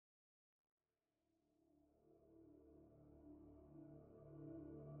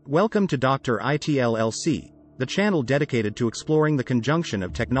Welcome to Dr. IT LLC, the channel dedicated to exploring the conjunction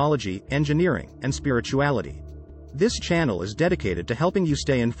of technology, engineering, and spirituality. This channel is dedicated to helping you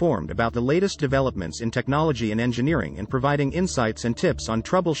stay informed about the latest developments in technology and engineering and providing insights and tips on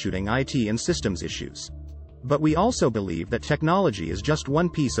troubleshooting IT and systems issues. But we also believe that technology is just one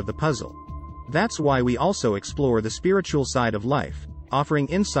piece of the puzzle. That's why we also explore the spiritual side of life, offering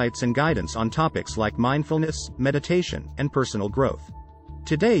insights and guidance on topics like mindfulness, meditation, and personal growth.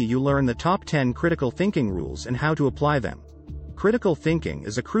 Today you learn the top 10 critical thinking rules and how to apply them. Critical thinking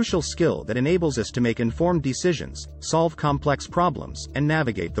is a crucial skill that enables us to make informed decisions, solve complex problems, and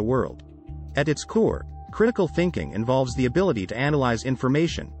navigate the world. At its core, critical thinking involves the ability to analyze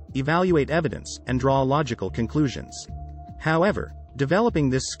information, evaluate evidence, and draw logical conclusions. However, developing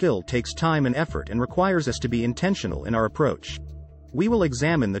this skill takes time and effort and requires us to be intentional in our approach. We will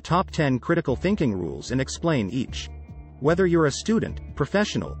examine the top 10 critical thinking rules and explain each. Whether you're a student,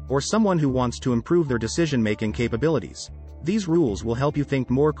 professional, or someone who wants to improve their decision-making capabilities, these rules will help you think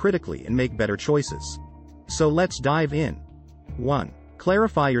more critically and make better choices. So let's dive in. 1.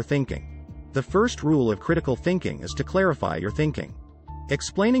 Clarify your thinking. The first rule of critical thinking is to clarify your thinking.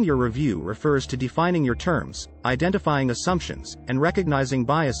 Explaining your review refers to defining your terms, identifying assumptions, and recognizing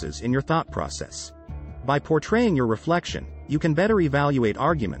biases in your thought process. By portraying your reflection, you can better evaluate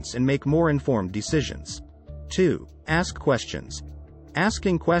arguments and make more informed decisions. 2. Ask questions.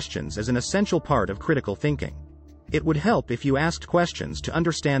 Asking questions is an essential part of critical thinking. It would help if you asked questions to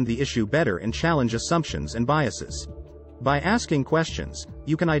understand the issue better and challenge assumptions and biases. By asking questions,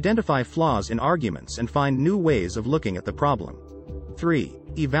 you can identify flaws in arguments and find new ways of looking at the problem. 3.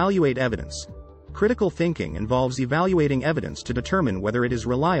 Evaluate evidence. Critical thinking involves evaluating evidence to determine whether it is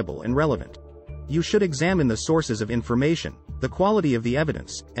reliable and relevant. You should examine the sources of information, the quality of the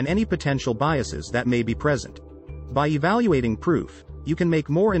evidence, and any potential biases that may be present. By evaluating proof, you can make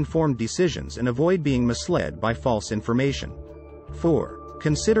more informed decisions and avoid being misled by false information. 4.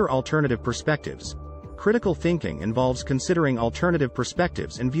 Consider alternative perspectives. Critical thinking involves considering alternative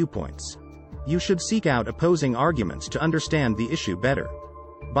perspectives and viewpoints. You should seek out opposing arguments to understand the issue better.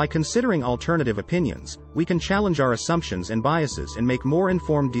 By considering alternative opinions, we can challenge our assumptions and biases and make more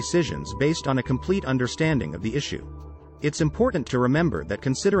informed decisions based on a complete understanding of the issue. It's important to remember that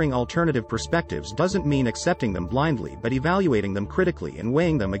considering alternative perspectives doesn't mean accepting them blindly but evaluating them critically and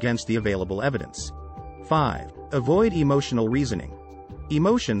weighing them against the available evidence. 5. Avoid emotional reasoning.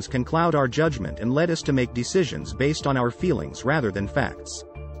 Emotions can cloud our judgment and lead us to make decisions based on our feelings rather than facts.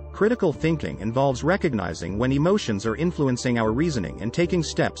 Critical thinking involves recognizing when emotions are influencing our reasoning and taking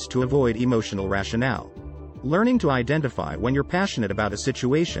steps to avoid emotional rationale. Learning to identify when you're passionate about a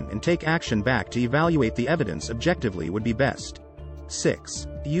situation and take action back to evaluate the evidence objectively would be best. 6.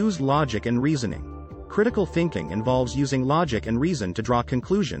 Use logic and reasoning. Critical thinking involves using logic and reason to draw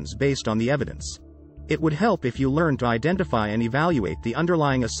conclusions based on the evidence. It would help if you learn to identify and evaluate the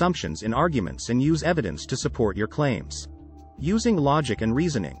underlying assumptions in arguments and use evidence to support your claims. Using logic and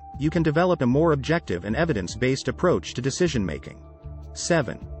reasoning, you can develop a more objective and evidence-based approach to decision-making.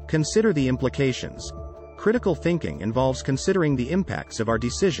 7. Consider the implications. Critical thinking involves considering the impacts of our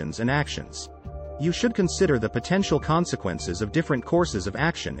decisions and actions. You should consider the potential consequences of different courses of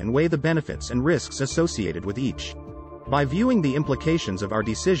action and weigh the benefits and risks associated with each. By viewing the implications of our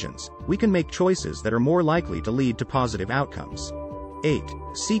decisions, we can make choices that are more likely to lead to positive outcomes. 8.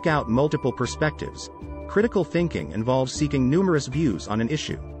 Seek out multiple perspectives. Critical thinking involves seeking numerous views on an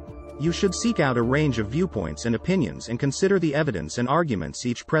issue. You should seek out a range of viewpoints and opinions and consider the evidence and arguments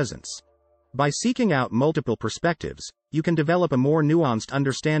each presents. By seeking out multiple perspectives, you can develop a more nuanced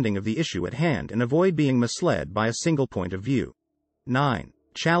understanding of the issue at hand and avoid being misled by a single point of view. 9.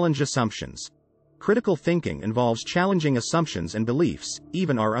 Challenge assumptions. Critical thinking involves challenging assumptions and beliefs,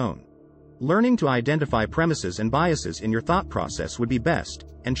 even our own. Learning to identify premises and biases in your thought process would be best,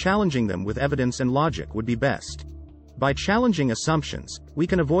 and challenging them with evidence and logic would be best. By challenging assumptions, we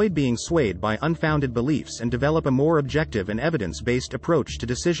can avoid being swayed by unfounded beliefs and develop a more objective and evidence-based approach to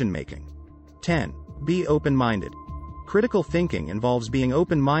decision-making. 10. Be open-minded. Critical thinking involves being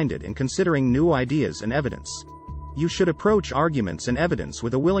open-minded and considering new ideas and evidence. You should approach arguments and evidence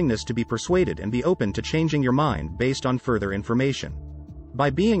with a willingness to be persuaded and be open to changing your mind based on further information. By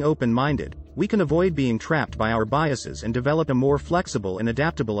being open-minded, we can avoid being trapped by our biases and develop a more flexible and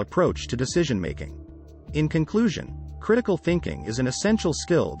adaptable approach to decision-making. In conclusion, critical thinking is an essential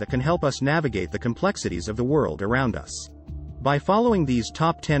skill that can help us navigate the complexities of the world around us. By following these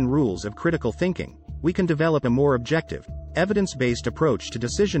top 10 rules of critical thinking, we can develop a more objective, evidence-based approach to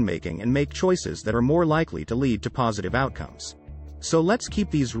decision-making and make choices that are more likely to lead to positive outcomes. So let's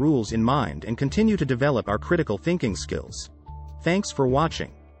keep these rules in mind and continue to develop our critical thinking skills. Thanks for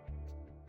watching.